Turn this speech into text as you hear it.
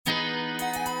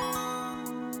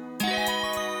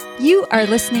You are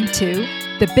listening to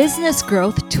the Business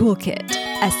Growth Toolkit,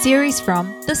 a series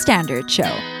from The Standard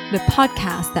Show, the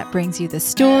podcast that brings you the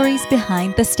stories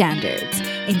behind the standards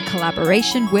in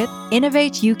collaboration with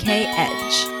Innovate UK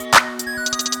Edge.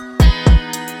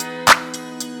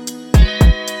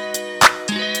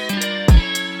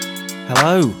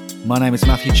 Hello, my name is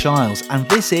Matthew Childs and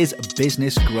this is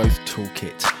Business Growth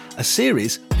Toolkit, a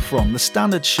series from The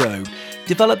Standard Show,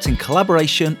 developed in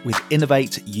collaboration with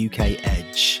Innovate UK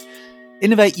Edge.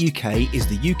 Innovate UK is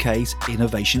the UK's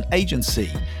innovation agency,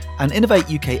 and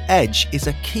Innovate UK Edge is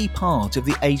a key part of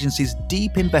the agency's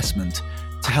deep investment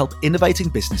to help innovating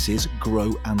businesses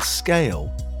grow and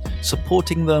scale,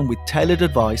 supporting them with tailored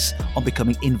advice on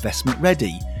becoming investment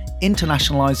ready,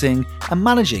 internationalising and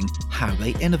managing how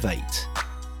they innovate.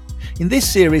 In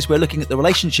this series, we're looking at the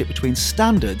relationship between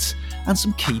standards and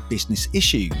some key business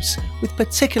issues, with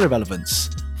particular relevance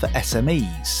for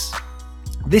SMEs.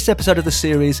 This episode of the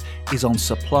series is on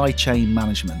supply chain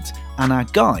management, and our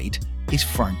guide is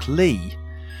Frank Lee.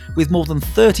 With more than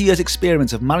 30 years'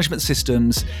 experience of management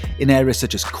systems in areas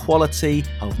such as quality,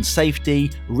 health and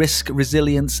safety, risk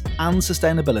resilience, and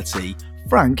sustainability,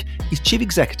 Frank is Chief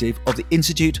Executive of the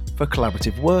Institute for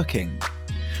Collaborative Working.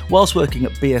 Whilst working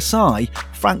at BSI,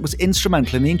 Frank was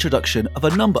instrumental in the introduction of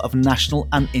a number of national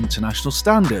and international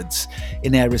standards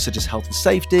in areas such as health and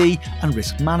safety and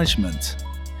risk management.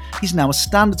 He's now a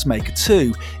standards maker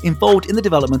too, involved in the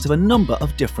development of a number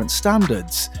of different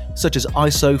standards, such as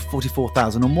ISO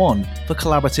 44001 for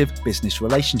collaborative business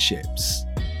relationships.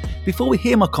 Before we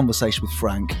hear my conversation with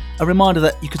Frank, a reminder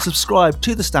that you can subscribe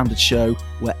to The Standard Show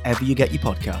wherever you get your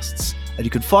podcasts, and you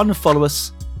can find and follow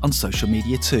us on social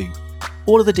media too.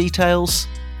 All of the details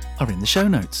are in the show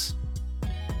notes.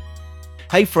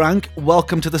 Hey Frank,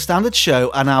 welcome to The Standard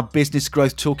Show and our Business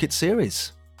Growth Toolkit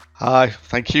series. Hi,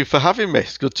 thank you for having me.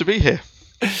 It's good to be here.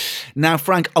 Now,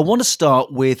 Frank, I want to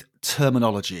start with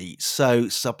terminology. So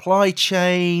supply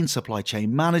chain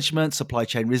management, supply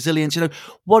chain resilience,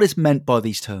 what is meant by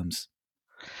these terms?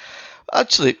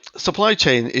 Actually, supply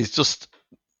chain is just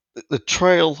the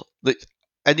trail that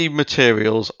any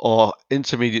materials or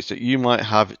intermediates that you might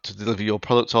have to deliver your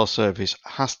product or service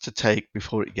has to take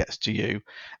before it gets to you.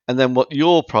 And then what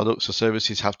your products or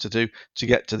services have to do to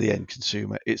get to the end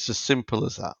consumer. It's as simple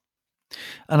as that.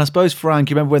 And I suppose, Frank,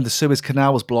 you remember when the Suez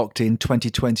Canal was blocked in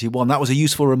 2021? That was a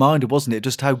useful reminder, wasn't it?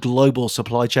 Just how global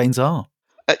supply chains are.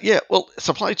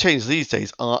 Supply chains these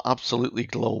days are absolutely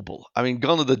global. I mean,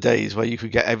 gone are the days where you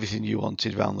could get everything you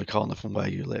wanted around the corner from where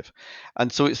you live.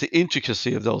 And so it's the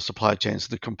intricacy of those supply chains,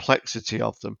 the complexity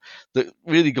of them, that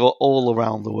really go all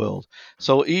around the world.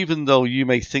 So even though you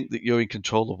may think that you're in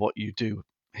control of what you do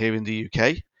here in the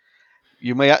UK,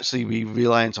 you may actually be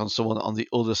reliant on someone on the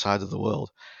other side of the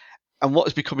world. And what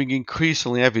is becoming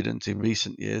increasingly evident in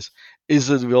recent years is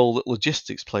the role that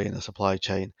logistics play in a supply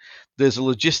chain. There's a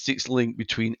logistics link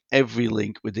between every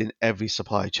link within every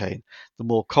supply chain. The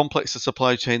more complex the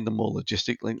supply chain, the more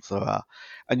logistic links there are.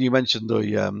 And you mentioned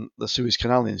the Suez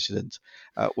Canal incident.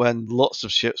 When lots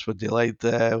of ships were delayed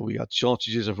there, we had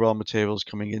shortages of raw materials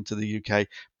coming into the UK.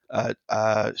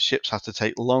 Ships had to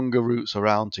take longer routes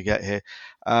around to get here.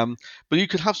 But you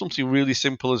could have something really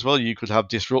simple as well. You could have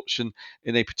disruption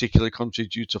in a particular country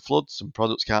due to floods, and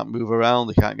products can't move around,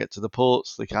 they can't get to the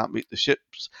ports, they can't meet the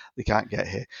ships, they can't get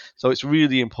here. So it's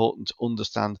really important to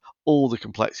understand all the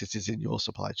complexities in your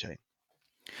supply chain.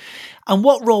 And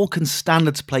what role can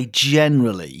standards play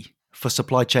generally for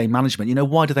supply chain management?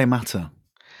 Why do they matter?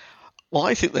 Well,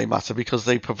 I think they matter because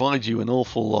they provide you an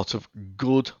awful lot of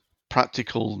good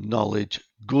practical knowledge,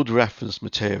 good reference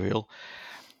material.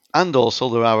 And also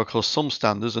there are, of course, some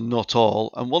standards and not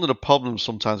all. And one of the problems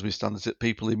sometimes with standards is that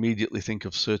people immediately think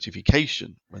of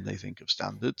certification when they think of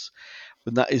standards,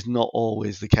 but that is not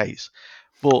always the case.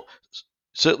 But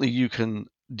certainly you can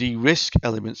de-risk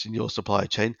elements in your supply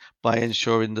chain by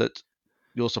ensuring that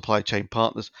your supply chain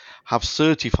partners have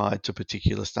certified to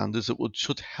particular standards that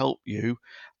should help you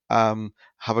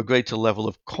have a greater level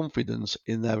of confidence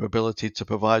in their ability to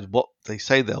provide what they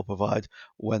say they'll provide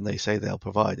when they say they'll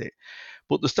provide it.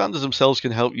 But the standards themselves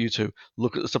can help you to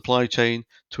look at the supply chain,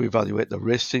 to evaluate the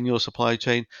risks in your supply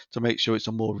chain, to make sure it's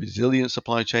a more resilient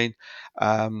supply chain.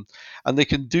 And they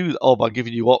can do that all by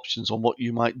giving you options on what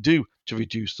you might do to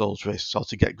reduce those risks or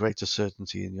to get greater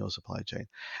certainty in your supply chain.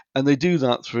 And they do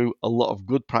that through a lot of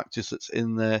good practice that's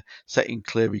in there, setting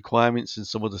clear requirements in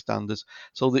some of the standards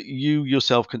so that you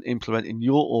yourself can implement in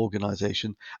your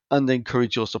organization and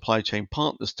encourage your supply chain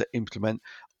partners to implement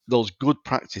those good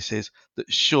practices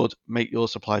that should make your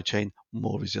supply chain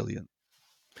more resilient.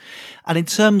 And in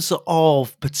terms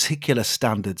of particular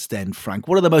standards then, Frank,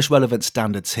 what are the most relevant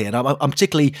standards here? And I'm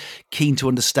particularly keen to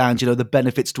understand, the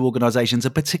benefits to organisations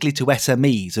and particularly to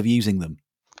SMEs of using them.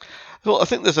 Well, I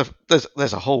think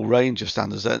there's a whole range of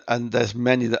standards, and there's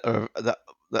many that are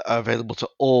available to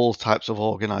all types of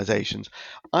organisations.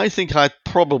 I think I'd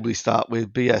probably start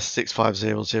with BS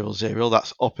 65000.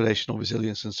 That's Operational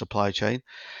Resilience and Supply Chain.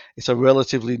 It's a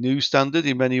relatively new standard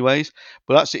in many ways,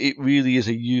 but actually it really is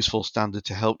a useful standard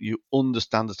to help you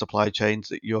understand the supply chains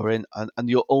that you're in, and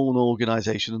your own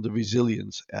organisation and the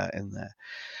resilience in there.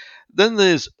 Then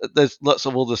there's lots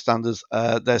of other standards.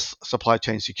 There's supply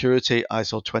chain security.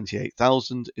 ISO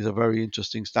 28000 is a very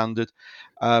interesting standard.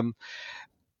 Um,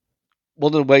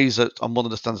 One of the ways that, and one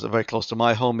of the standards that are very close to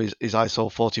my home, is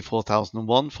ISO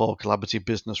 44001 for collaborative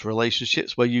business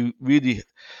relationships, where you really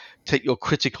take your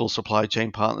critical supply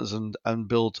chain partners and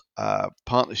build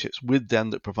partnerships with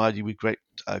them that provide you with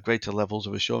greater levels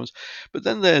of assurance. But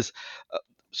then there's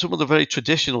some of the very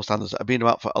traditional standards that have been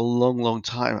about for a long, long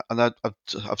time, and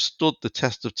I've stood the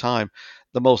test of time.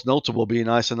 The most notable being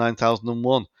ISO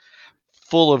 9001,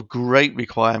 full of great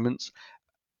requirements,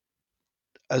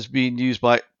 has been used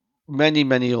by many,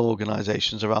 many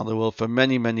organizations around the world for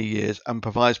many, many years, and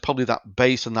provides probably that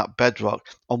base and that bedrock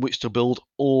on which to build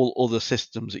all other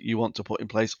systems that you want to put in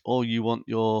place, or you want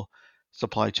your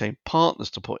supply chain partners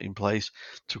to put in place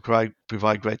to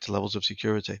provide greater levels of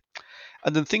security.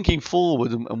 And then thinking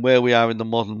forward and where we are in the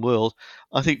modern world,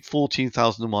 I think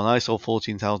 14001, ISO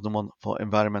 14001 for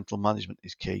environmental management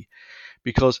is key,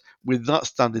 because with that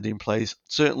standard in place,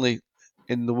 certainly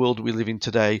in the world we live in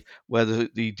today, where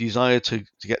the desire to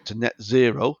get to net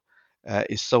zero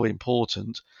is so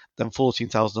important, then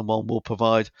 14001 will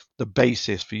provide the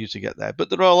basis for you to get there.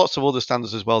 But there are lots of other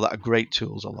standards as well that are great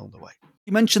tools along the way.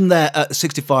 You mentioned there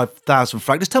 65,000,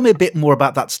 Frank. Just tell me a bit more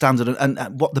about that standard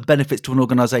and what the benefits to an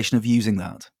organisation of using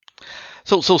that.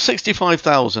 So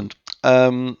 65,000.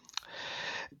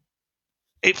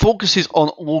 It focuses on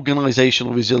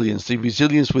organizational resilience, the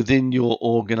resilience within your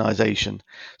organization.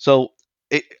 So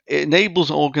it enables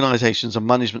organizations and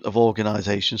management of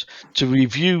organizations to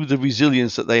review the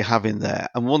resilience that they have in there.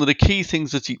 And one of the key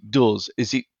things that it does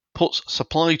is it puts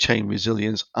supply chain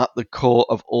resilience at the core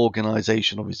of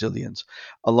organizational resilience,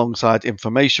 alongside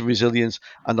information resilience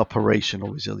and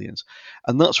operational resilience.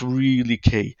 And that's really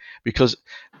key, because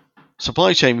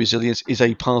supply chain resilience is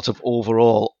a part of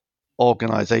overall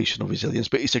organizational resilience,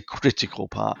 but it's a critical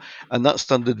part. And that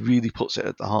standard really puts it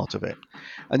at the heart of it.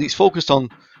 And it's focused on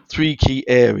three key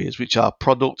areas, which are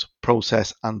product,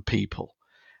 process, and people.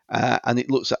 And it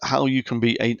looks at how you can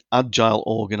be an agile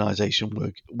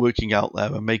organization working out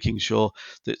there and making sure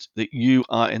that you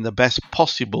are in the best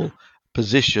possible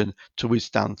position to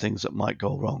withstand things that might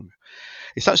go wrong.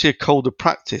 It's actually a code of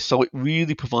practice, so it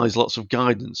really provides lots of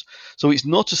guidance. So it's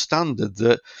not a standard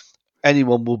that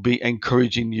anyone will be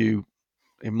encouraging you,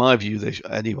 in my view,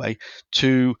 anyway,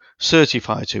 to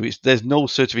certify to. There's no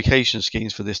certification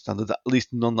schemes for this standard, at least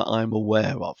none that I'm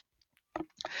aware of.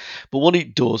 But what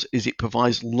it does is it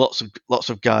provides lots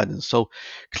of guidance. So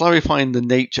clarifying the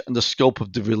nature and the scope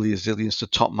of the resilience to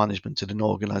top management in an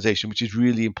organization, which is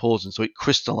really important. So it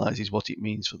crystallizes what it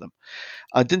means for them.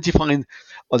 Identifying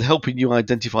or helping you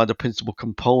identify the principal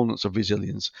components of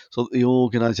resilience so that the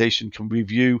organization can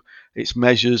review its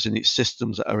measures and its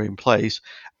systems that are in place,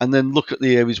 and then look at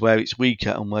the areas where it's weaker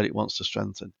and where it wants to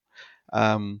strengthen.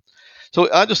 Um, so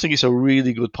I just think it's a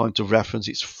really good point of reference.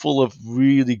 It's full of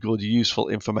really good, useful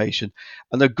information,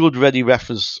 and a good ready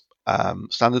reference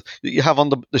standard that you have on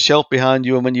the shelf behind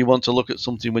you. And when you want to look at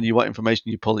something, when you want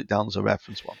information, you pull it down as a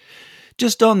reference one.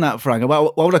 Just on that, Frank, I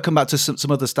want to come back to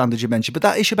some other standards you mentioned, but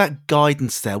that issue about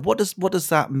guidance there, what does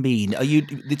that mean?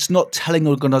 It's not telling an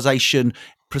organisation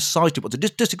precisely what to do.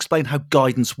 Just explain how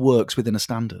guidance works within a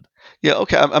standard. Yeah,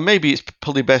 okay. And maybe it's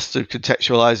probably best to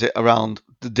contextualize it around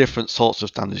the different sorts of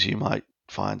standards you might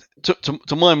find.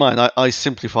 To my mind, I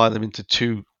simplify them into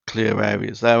two clear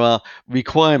areas. There are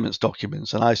requirements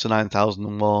documents, and ISO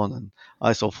 9001 and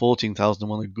ISO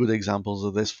 14001 are good examples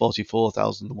of this.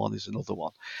 44001 is another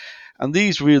one. And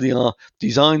these really are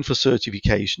designed for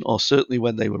certification, or certainly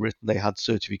when they were written, they had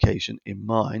certification in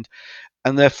mind,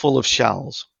 and they're full of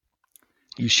shalls.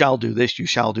 You shall do this, you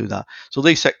shall do that. So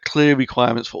they set clear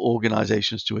requirements for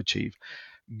organizations to achieve.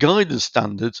 Guidance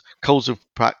standards, codes of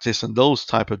practice, and those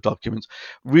type of documents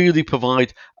really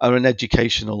provide an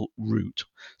educational route.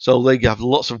 So they have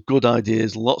lots of good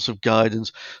ideas, lots of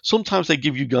guidance. Sometimes they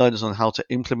give you guidance on how to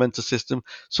implement a system.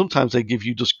 Sometimes they give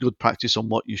you just good practice on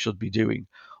what you should be doing.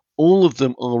 All of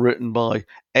them are written by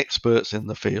experts in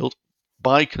the field,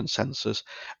 by consensus,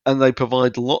 and they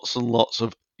provide lots and lots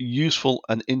of useful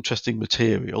and interesting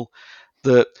material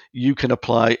that you can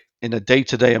apply in a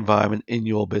day-to-day environment in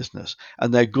your business,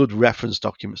 and they're good reference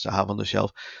documents to have on the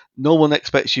shelf. No one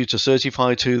expects you to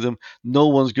certify to them. No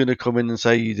one's going to come in and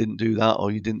say you didn't do that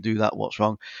or you didn't do that, what's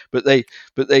wrong. But they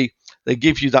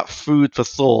give you that food for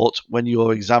thought when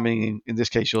you're examining, in this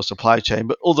case, your supply chain,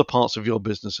 but other parts of your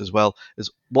business as well, is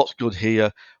what's good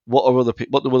here, what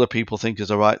do other people think is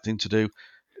the right thing to do,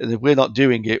 and if we're not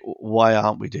doing it, why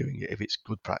aren't we doing it if it's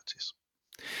good practice?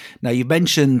 Now, you've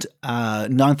mentioned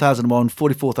 9001,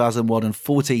 44,001 and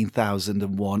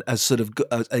 14,001 as sort of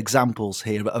examples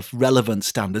here of relevant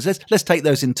standards. Let's take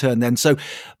those in turn then. So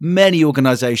many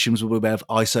organizations will be aware of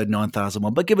ISO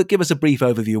 9001, but give us a brief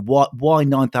overview of why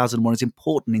 9001 is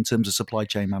important in terms of supply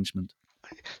chain management.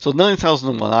 So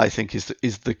 9001, I think,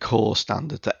 is the core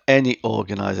standard that any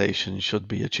organization should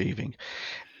be achieving.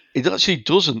 It actually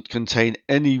doesn't contain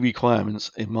any requirements,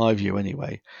 in my view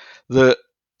anyway, that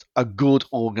a good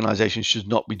organization should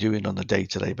not be doing on a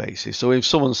day-to-day basis. So if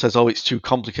someone says, oh, it's too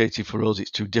complicated for us,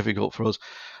 it's too difficult for us,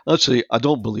 actually, I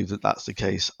don't believe that that's the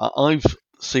case. I've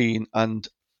seen and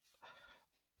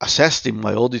assessed in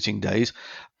my auditing days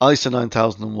ISO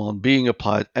 9001 being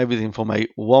applied everything from a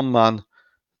one-man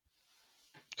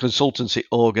consultancy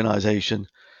organization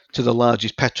to the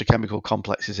largest petrochemical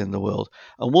complexes in the world.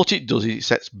 And what it does is it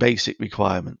sets basic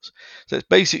requirements. So it's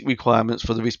basic requirements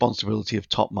for the responsibility of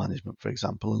top management, for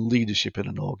example, and leadership in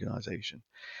an organization.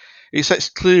 It sets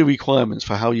clear requirements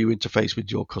for how you interface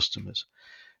with your customers.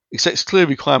 It sets clear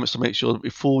requirements to make sure that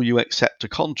before you accept a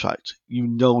contract, you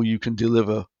know you can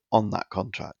deliver on that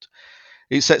contract.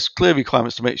 It sets clear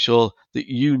requirements to make sure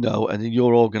that you know and in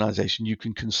your organization you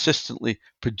can consistently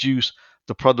produce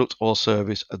the product or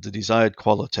service of the desired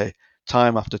quality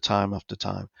time after time after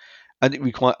time. And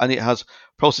it has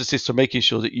processes to making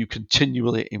sure that you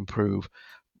continually improve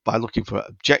by looking for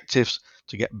objectives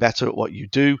to get better at what you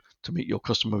do, to meet your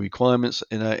customer requirements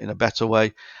in a better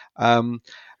way. And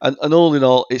all in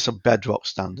all, it's a bedrock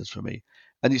standard for me.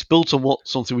 And it's built on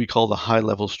something we call the high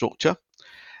level structure.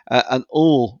 And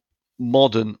all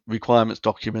modern requirements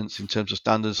documents in terms of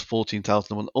standards,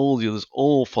 14,001, all the others,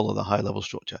 all follow the high level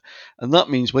structure. And that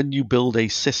means when you build a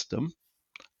system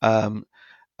um,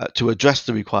 to address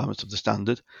the requirements of the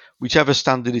standard, whichever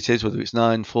standard it is, whether it's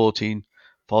 9, 14,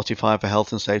 45 for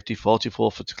health and safety,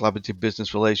 44 for collaborative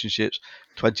business relationships,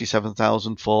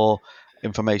 27,000 for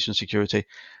information security,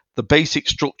 the basic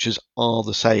structures are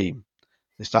the same.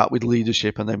 They start with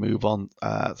leadership and they move on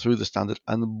through the standard.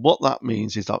 And what that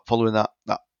means is that following that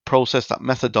process, that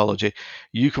methodology,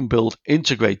 you can build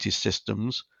integrated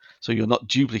systems so you're not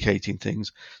duplicating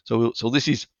things. So this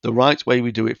is the right way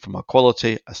we do it from a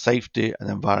quality, a safety, and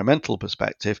environmental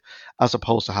perspective, as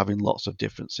opposed to having lots of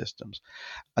different systems.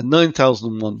 And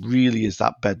 9001 really is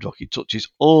that bedrock. It touches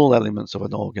all elements of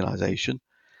an organization.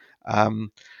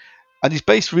 And it's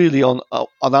based really on,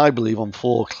 I believe, on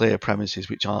four clear premises,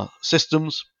 which are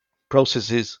systems,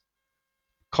 processes,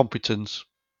 competence,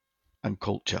 and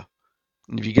culture.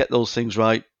 And if you get those things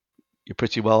right, you're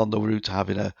pretty well on the route to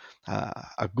having a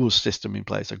good system in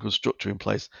place, a good structure in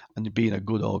place, and being a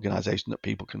good organisation that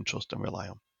people can trust and rely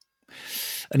on.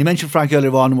 And you mentioned, Frank,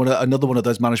 earlier on another one of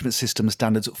those management system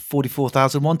standards,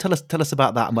 44,001. Tell us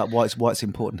about that and about why it's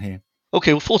important here.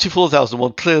 Okay, well,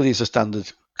 44,001 clearly is a standard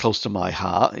close to my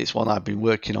heart. It's one I've been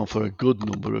working on for a good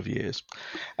number of years.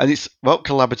 And it's about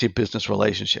collaborative business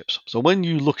relationships. So when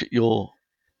you look at your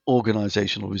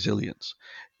organizational resilience,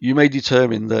 you may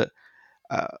determine that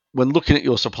when looking at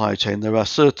your supply chain, there are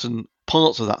certain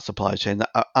parts of that supply chain that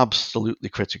are absolutely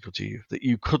critical to you, that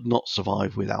you could not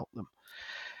survive without them.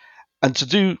 And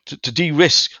to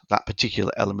de-risk that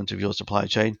particular element of your supply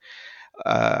chain,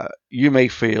 you may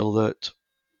feel that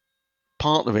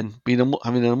partnering,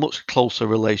 having a much closer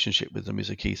relationship with them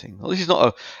is a key thing. Now, this is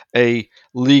not a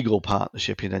legal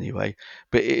partnership in any way,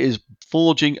 but it is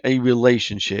forging a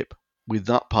relationship with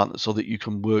that partner so that you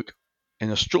can work in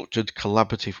a structured,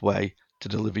 collaborative way to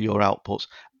deliver your outputs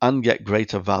and get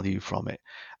greater value from it.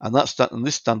 And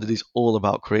this standard is all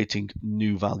about creating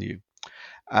new value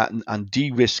and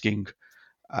de-risking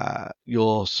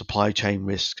your supply chain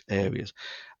risk areas.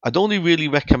 I'd only really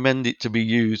recommend it to be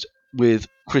used with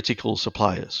critical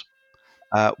suppliers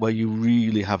where you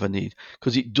really have a need,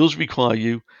 because it does require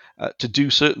you to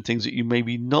do certain things that you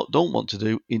maybe don't want to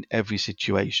do in every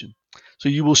situation. So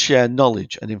you will share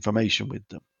knowledge and information with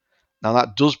them. Now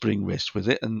that does bring risk with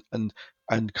it,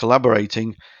 and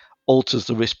collaborating alters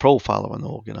the risk profile of an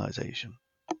organization.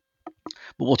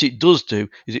 But what it does do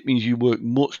is it means you work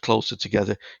much closer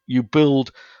together. You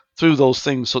build through those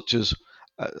things such as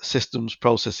systems,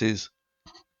 processes,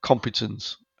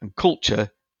 competence, and culture.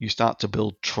 You start to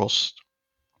build trust.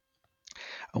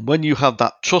 And when you have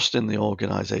that trust in the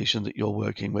organization that you're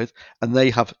working with, and they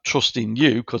have trust in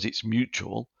you because it's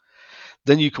mutual,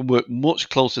 then you can work much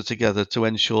closer together to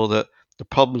ensure that the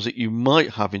problems that you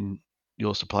might have in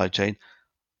your supply chain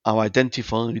are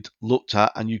identified, looked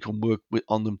at, and you can work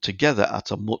on them together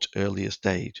at a much earlier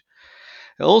stage.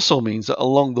 It also means that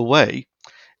along the way,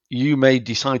 you may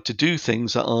decide to do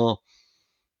things that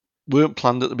weren't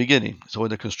planned at the beginning. So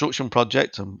in a construction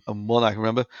project, and one I can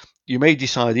remember, you may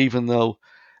decide, even though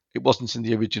it wasn't in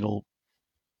the original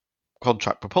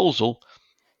contract proposal,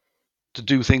 to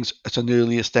do things at an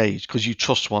earlier stage because you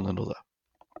trust one another.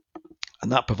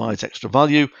 And that provides extra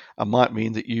value and might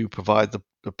mean that you provide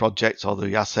the project or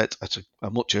the asset at a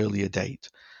much earlier date.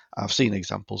 I've seen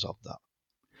examples of that.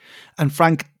 And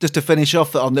Frank, just to finish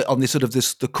off on this sort of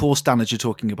the core standards you're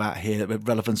talking about here,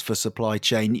 relevance for supply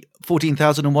chain,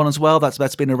 14001 as well.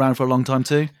 That's been around for a long time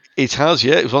too. It has,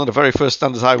 yeah. It was one of the very first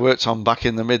standards I worked on back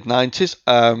in the mid 90s.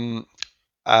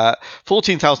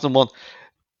 14001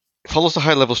 follows the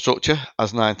high level structure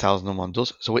as 9001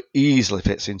 does, so it easily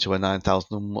fits into a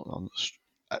 9001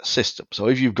 system. So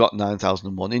if you've got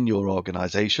 9001 in your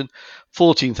organization,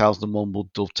 14001 will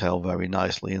dovetail very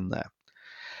nicely in there.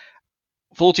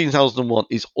 14001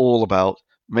 is all about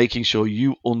making sure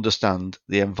you understand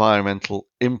the environmental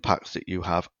impacts that you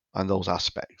have and those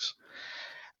aspects.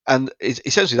 And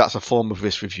essentially, that's a form of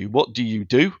risk review. What do you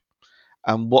do,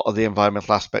 and what are the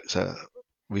environmental aspects that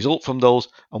result from those,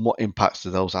 and what impacts do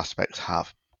those aspects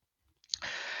have?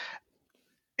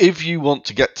 If you want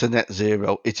to get to net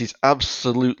zero, it is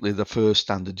absolutely the first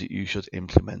standard that you should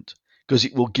implement because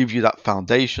it will give you that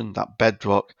foundation, that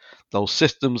bedrock, those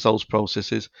systems, those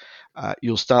processes.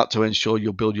 You'll start to ensure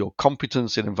you'll build your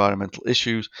competence in environmental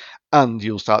issues, and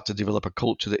you'll start to develop a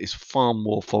culture that is far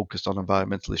more focused on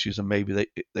environmental issues than maybe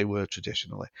they were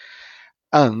traditionally.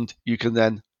 And you can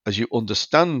then, as you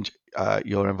understand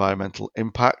your environmental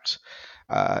impacts,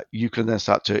 you can then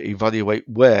start to evaluate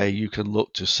where you can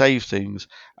look to save things,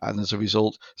 and as a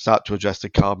result, start to address the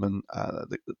carbon,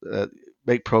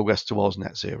 make progress towards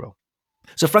net zero.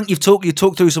 So, Frank, you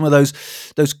talked through some of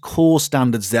those core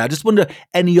standards there. I just wonder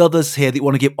any others here that you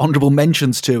want to give honourable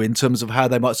mentions to in terms of how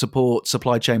they might support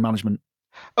supply chain management.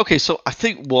 Okay, so I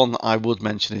think one I would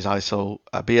mention is BS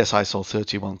ISO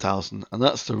 31000, and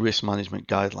that's the risk management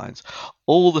guidelines.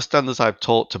 All the standards I've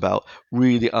talked about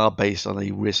really are based on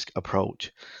a risk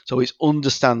approach. So it's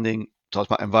talks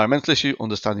about environmental issue,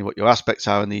 understanding what your aspects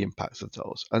are and the impacts of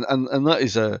those, and that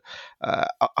is a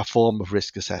form of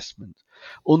risk assessment.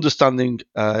 Understanding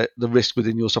the risk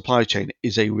within your supply chain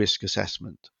is a risk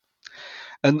assessment.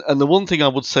 And the one thing I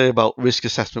would say about risk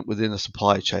assessment within a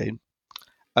supply chain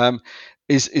um,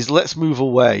 is let's move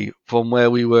away from where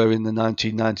we were in the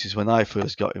 1990s when I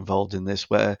first got involved in this,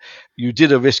 where you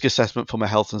did a risk assessment from a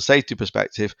health and safety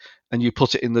perspective and you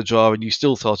put it in the drawer and you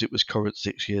still thought it was current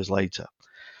 6 years later.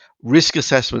 Risk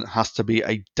assessment has to be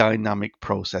a dynamic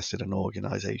process in an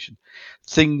organization.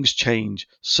 Things change,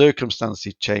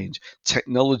 circumstances change,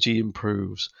 technology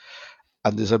improves,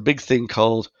 and there's a big thing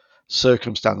called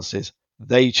circumstances.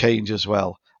 They change as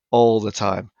well all the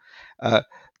time. Uh,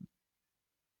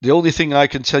 the only thing I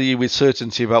can tell you with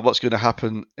certainty about what's going to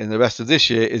happen in the rest of this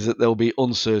year is that there'll be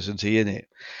uncertainty in it.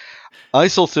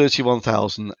 ISO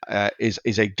 31000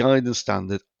 is a guidance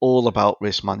standard all about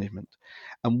risk management.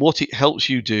 And what it helps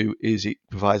you do is it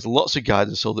provides lots of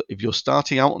guidance so that if you're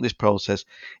starting out on this process,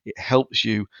 it helps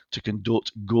you to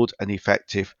conduct good and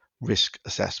effective risk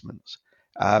assessments.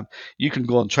 You can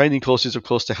go on training courses, of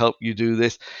course, to help you do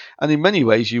this. And in many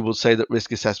ways, you would say that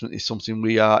risk assessment is something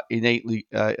we are innately,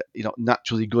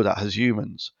 naturally good at as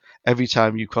humans. Every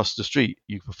time you cross the street,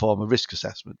 you perform a risk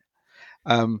assessment.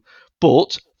 Um,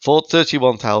 but for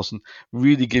 31,000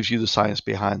 really gives you the science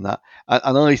behind that,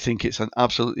 and I think it's an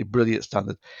absolutely brilliant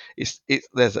standard. It's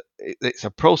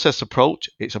a process approach.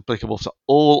 It's applicable to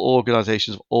all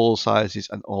organisations of all sizes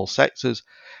and all sectors.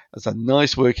 There's a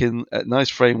nice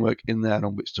framework in there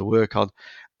on which to work on,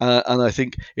 and I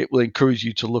think it will encourage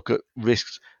you to look at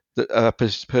risks that are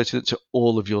pertinent to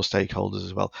all of your stakeholders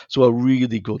as well. So a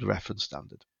really good reference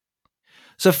standard.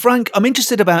 So, Frank, I'm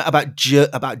interested about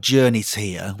journeys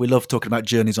here. We love talking about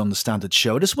journeys on the Standard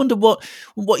Show. I just wonder what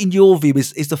in your view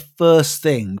is the first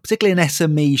thing, particularly an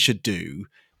SME, should do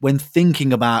when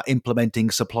thinking about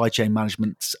implementing supply chain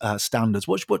management standards.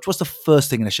 What's the first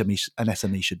thing an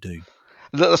SME should do?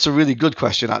 That's a really good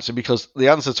question, actually, because the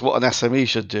answer to what an SME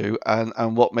should do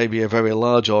and what maybe a very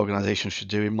large organization should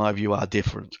do, in my view, are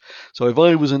different. So, if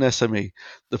I was an SME,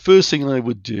 the first thing I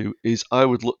would do is I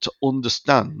would look to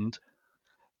understand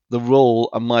the role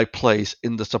and my place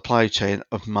in the supply chain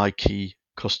of my key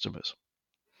customers.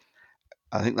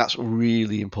 I think that's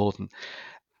really important.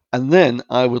 And then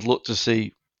I would look to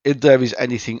see if there is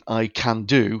anything I can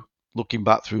do looking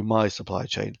back through my supply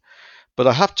chain. But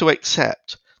I have to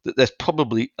accept that there's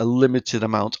probably a limited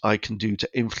amount I can do to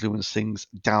influence things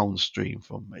downstream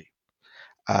from me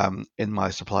in my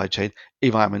supply chain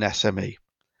if I'm an SME.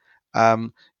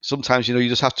 Sometimes, you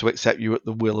just have to accept you're at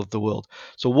the will of the world.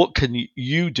 So what can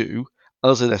you do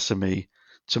as an SME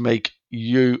to make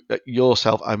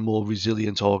yourself a more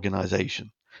resilient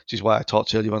organization? Which is why I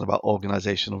talked earlier on about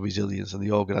organizational resilience and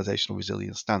the organizational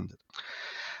resilience standard.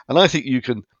 And I think you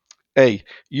can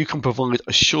provide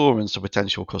assurance to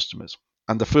potential customers.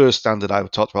 And the first standard I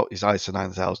talked about is ISO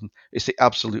 9000. It's the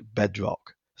absolute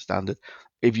bedrock standard.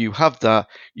 If you have that,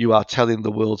 you are telling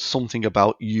the world something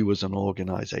about you as an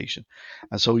organization.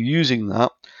 And so using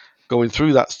that, going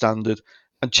through that standard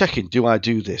and checking, do I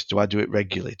do this? Do I do it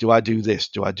regularly? Do I do this?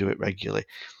 Do I do it regularly?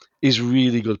 Is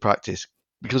really good practice.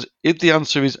 Because if the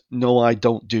answer is no, I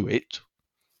don't do it,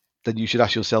 then you should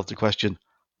ask yourself the question,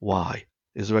 why?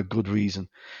 Is there a good reason?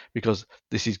 Because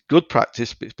this is good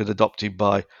practice, but it's been adopted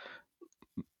by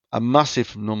a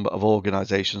massive number of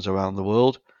organizations around the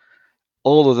world.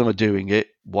 All of them are doing it.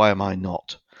 Why am I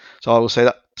not? So I will say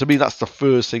that to me, that's the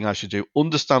first thing I should do.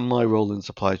 Understand my role in the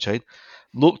supply chain.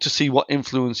 Look to see what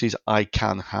influences I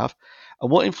can have and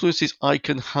what influences I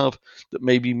can have that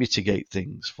maybe mitigate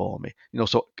things for me.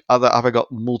 So have I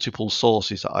got multiple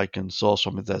sources that I can source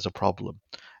from if there's a problem?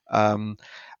 And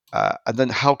then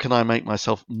how can I make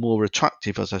myself more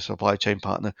attractive as a supply chain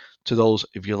partner to those,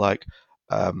 if you like,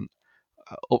 um,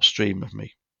 upstream of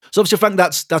me? So obviously, Frank,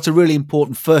 that's a really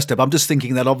important first step. I'm just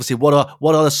thinking that obviously, what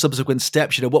are the subsequent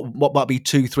steps? What might be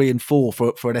 2, 3, and 4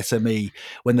 for an SME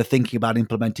when they're thinking about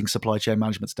implementing supply chain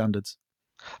management standards?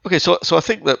 Okay, so I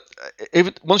think that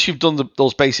once you've done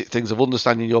those basic things of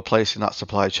understanding your place in that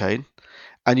supply chain,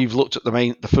 and you've looked at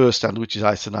the first standard, which is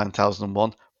ISO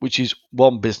 9001, which is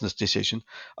one business decision,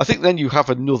 I think then you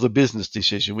have another business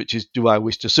decision, which is, do I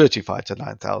wish to certify to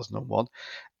 9001?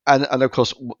 And of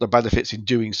course, the benefits in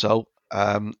doing so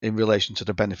in relation to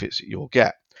the benefits that you'll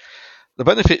get. The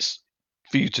benefits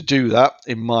for you to do that,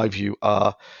 in my view,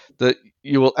 are that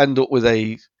you will end up with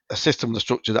a system and a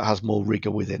structure that has more rigor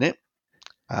within it,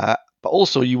 but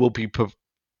also you will be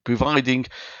providing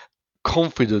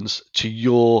confidence to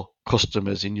your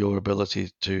customers in your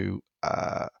ability to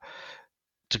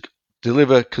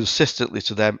deliver consistently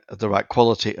to them at the right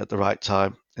quality, at the right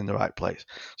time, in the right place.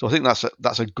 So I think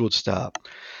that's a good start.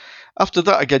 After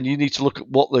that, again, you need to look at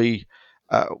what the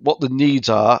needs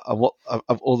are and what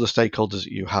of other stakeholders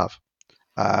that you have.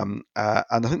 And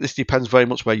I think this depends very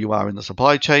much where you are in the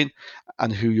supply chain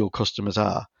and who your customers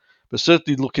are. But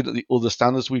certainly looking at the other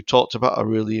standards we've talked about are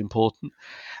really important.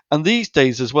 And these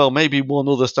days as well, maybe one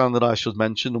other standard I should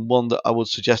mention, and one that I would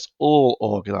suggest all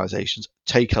organizations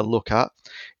take a look at,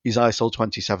 is ISO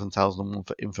 27001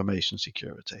 for information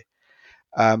security.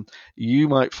 You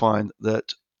might find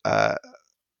that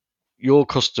your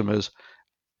customers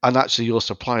and actually your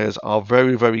suppliers are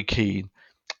very, very keen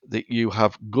that you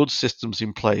have good systems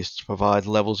in place to provide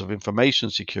levels of information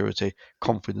security,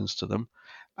 confidence to them,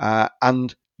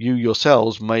 and you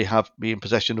yourselves may be in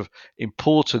possession of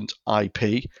important IP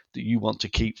that you want to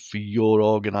keep for your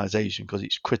organization because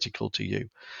it's critical to you.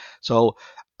 So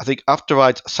I think after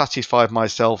I'd satisfied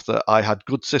myself that I had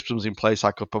good systems in place,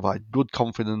 I could provide good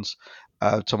confidence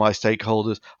to my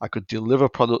stakeholders, I could deliver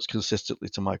products consistently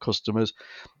to my customers,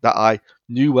 that I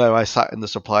knew where I sat in the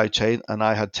supply chain and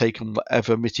I had taken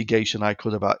whatever mitigation I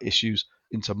could about issues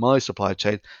into my supply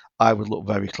chain, I would look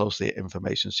very closely at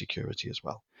information security as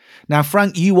well. Now,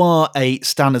 Frank, you are a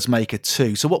standards maker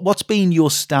too. So what's been your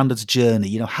standards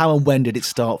journey? How and when did it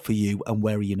start for you, and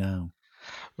where are you now?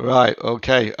 Right.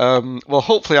 Okay. Well,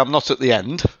 hopefully, I'm not at the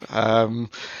end.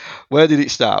 Where did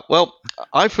it start? Well,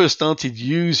 I first started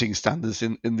using standards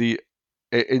in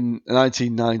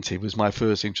 1990 was my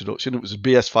first introduction. It was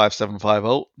BS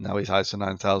 5750. Now it's ISO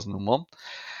 9001.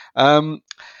 Um,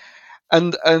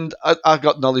 and I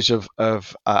got knowledge of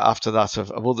after that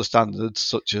of other standards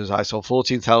such as ISO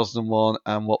 14001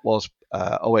 and what was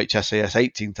OHSAS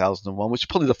 18001, which is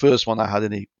probably the first one I had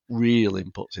any real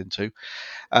inputs into.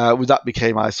 With that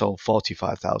became ISO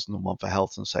 45001 for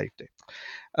health and safety.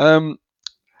 Um,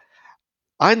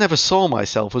 I never saw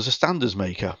myself as a standards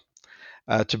maker.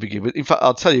 To begin with, in fact,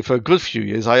 I'll tell you, for a good few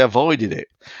years, I avoided it.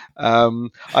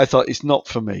 I thought it's not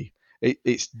for me.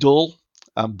 It's dull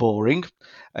and boring.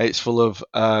 It's full of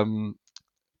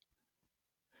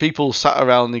people sat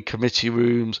around in committee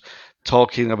rooms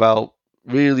talking about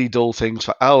really dull things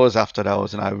for hours after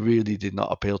hours, and I really did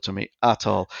not appeal to me at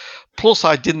all. Plus,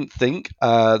 I didn't think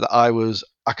that I was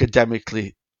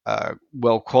academically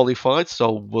well qualified.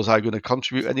 So was I going to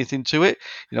contribute anything to it?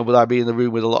 Would I be in the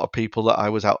room with a lot of people that I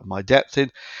was out of my depth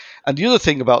in? And the other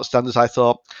thing about standards, I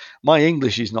thought, my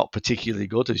English is not particularly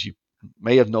good, as you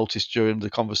may have noticed during the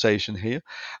conversation here.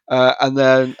 And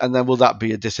then will that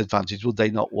be a disadvantage? Would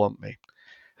they not want me?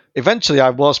 Eventually,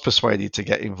 I was persuaded to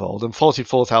get involved, and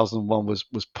 44,001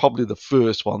 was probably the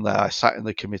first one that I sat in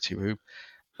the committee room.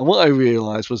 And what I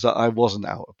realised was that I wasn't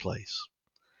out of place.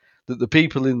 That the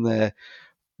people in there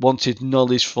wanted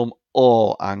knowledge from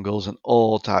all angles and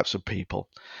all types of people.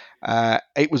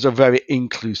 It was a very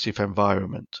inclusive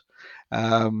environment.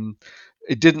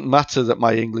 It didn't matter that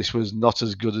my English was not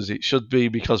as good as it should be,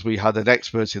 because we had an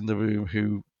expert in the room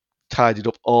who tidied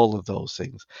up all of those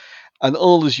things. And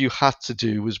all as you had to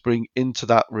do was bring into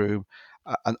that room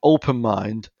an open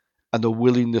mind and a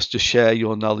willingness to share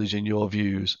your knowledge and your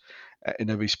views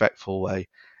in a respectful way.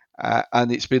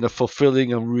 And it's been a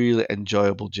fulfilling and really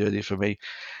enjoyable journey for me.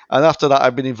 And after that,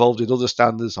 I've been involved in other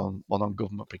standards, one on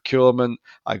government procurement.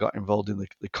 I got involved in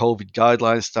the COVID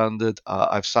guidelines standard.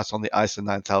 I've sat on the ISO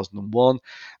 9001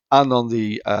 and on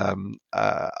the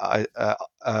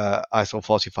ISO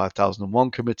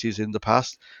 45001 committees in the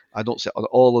past. I don't sit on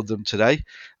all of them today.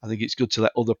 I think it's good to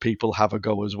let other people have a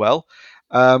go as well.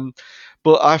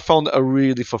 But I found it a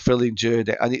really fulfilling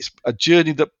journey, and it's a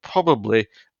journey that probably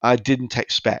I didn't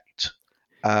expect.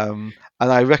 And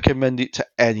I recommend it to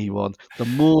anyone. The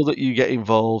more that you get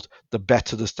involved, the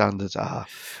better the standards are.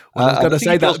 Well, I was going to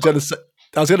say that.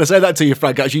 I was going to say that to you,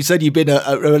 Frank. As you said, you've been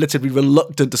a relatively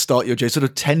reluctant to start your journey, sort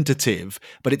of tentative,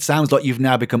 but it sounds like you've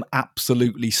now become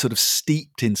absolutely sort of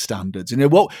steeped in standards.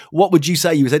 What would you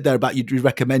say? You said there about you'd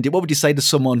recommend it. What would you say to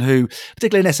someone who,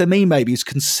 particularly an SME maybe, is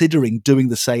considering doing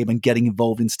the same and getting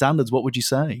involved in standards? What would you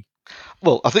say?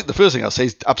 Well, I think the first thing I'll say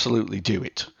is absolutely do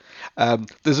it.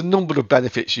 There's a number of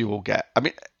benefits you will get. I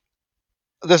mean,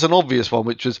 there's an obvious one,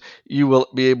 which is you will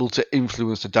be able to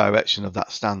influence the direction of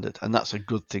that standard, and that's a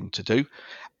good thing to do.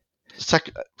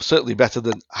 Certainly better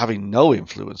than having no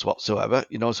influence whatsoever.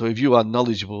 So if you are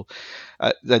knowledgeable,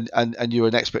 then and you're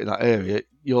an expert in that area,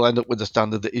 you'll end up with a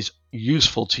standard that is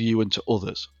useful to you and to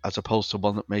others, as opposed to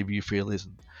one that maybe you feel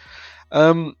isn't.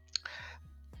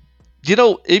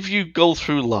 If you go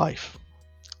through life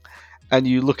and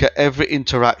you look at every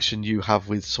interaction you have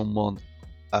with someone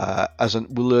as a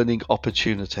learning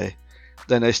opportunity,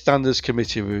 then a standards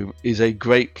committee room is a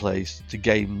great place to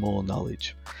gain more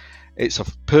knowledge. It's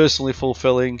personally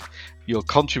fulfilling. You're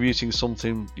contributing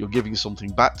something, you're giving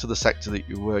something back to the sector that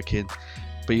you work in,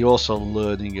 but you're also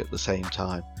learning at the same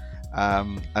time.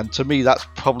 And to me, that's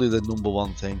probably the number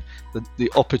one thing,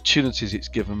 the opportunities it's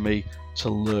given me to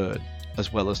learn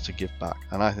as well as to give back.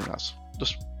 And I think that's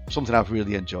just something I've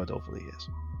really enjoyed over the years.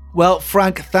 Well,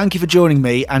 Frank, thank you for joining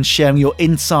me and sharing your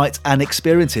insights and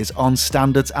experiences on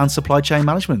standards and supply chain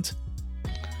management.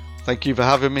 Thank you for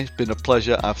having me. It's been a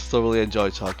pleasure. I've thoroughly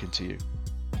enjoyed talking to you.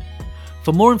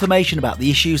 For more information about the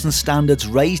issues and standards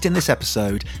raised in this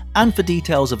episode, and for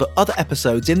details of other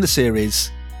episodes in the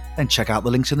series, then check out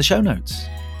the links in the show notes.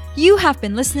 You have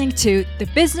been listening to the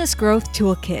Business Growth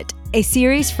Toolkit, a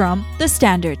series from The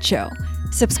Standard Show.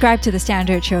 Subscribe to The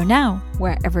Standard Show now,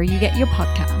 wherever you get your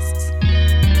podcasts.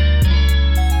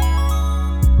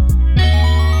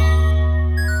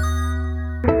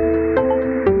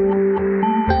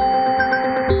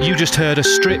 You just heard a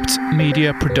Stripped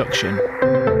Media production.